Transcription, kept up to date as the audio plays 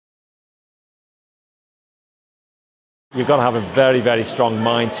You've got to have a very, very strong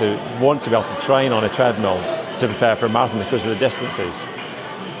mind to want to be able to train on a treadmill to prepare for a marathon because of the distances.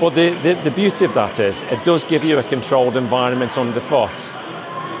 But the beauty of that is it does give you a controlled environment underfoot.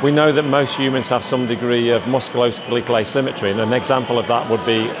 We know that most humans have some degree of musculoskeletal asymmetry, and an example of that would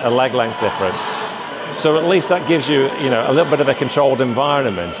be a leg length difference. So at least that gives you, a little bit of a controlled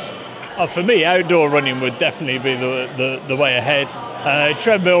environment. For me, outdoor running would definitely be the way ahead.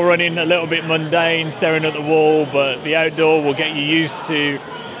 Treadmill running, a little bit mundane, staring at the wall, but the outdoor will get you used to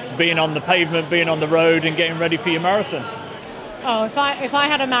being on the pavement, being on the road and getting ready for your marathon. Oh, if I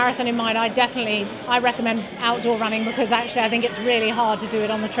had a marathon in mind, I recommend outdoor running, because actually I think it's really hard to do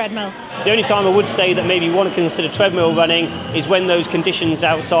it on the treadmill. The only time I would say that maybe you want to consider treadmill running is when those conditions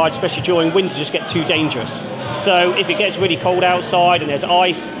outside, especially during winter, just get too dangerous. So if it gets really cold outside and there's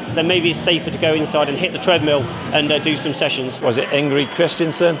ice, then maybe it's safer to go inside and hit the treadmill and do some sessions. Was it Ingrid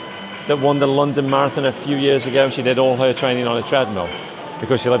Christensen that won the London Marathon a few years ago? She did all her training on a treadmill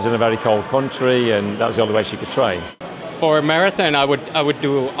because she lives in a very cold country and that was the only way she could train. For a marathon, I would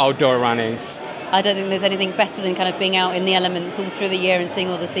do outdoor running. I don't think there's anything better than kind of being out in the elements all through the year and seeing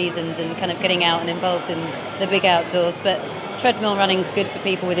all the seasons and kind of getting out and involved in the big outdoors. But treadmill running is good for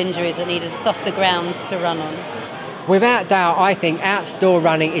people with injuries that need a softer ground to run on. Without doubt, I think outdoor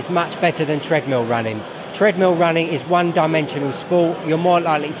running is much better than treadmill running. Treadmill running is one-dimensional sport. You're more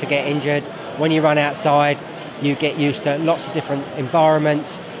likely to get injured. When you run outside, you get used to lots of different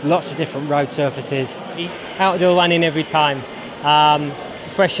environments, lots of different road surfaces. Outdoor running every time.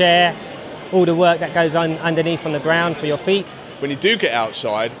 Fresh air, all the work that goes on underneath on the ground for your feet. When you do get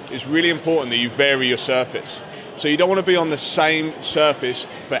outside, it's really important that you vary your surface. So you don't want to be on the same surface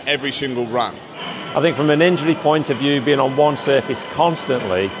for every single run. I think from an injury point of view, being on one surface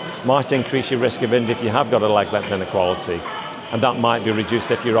constantly might increase your risk of injury if you have got a leg length inequality. And that might be reduced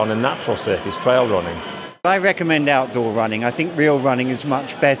if you're on a natural surface, trail running. I recommend outdoor running. I think real running is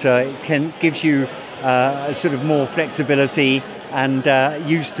much better. It gives you sort of more flexibility and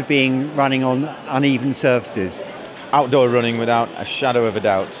used to running on uneven surfaces. Outdoor running without a shadow of a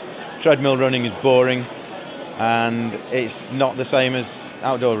doubt. Treadmill running is boring and it's not the same as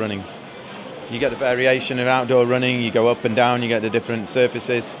outdoor running. You get the variation of outdoor running, you go up and down, you get the different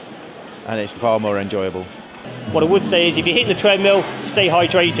surfaces, and it's far more enjoyable. What I would say is if you're hitting the treadmill, stay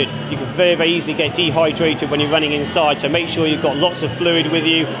hydrated. You can very, very easily get dehydrated when you're running inside, so make sure you've got lots of fluid with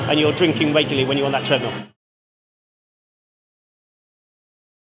you and you're drinking regularly when you're on that treadmill.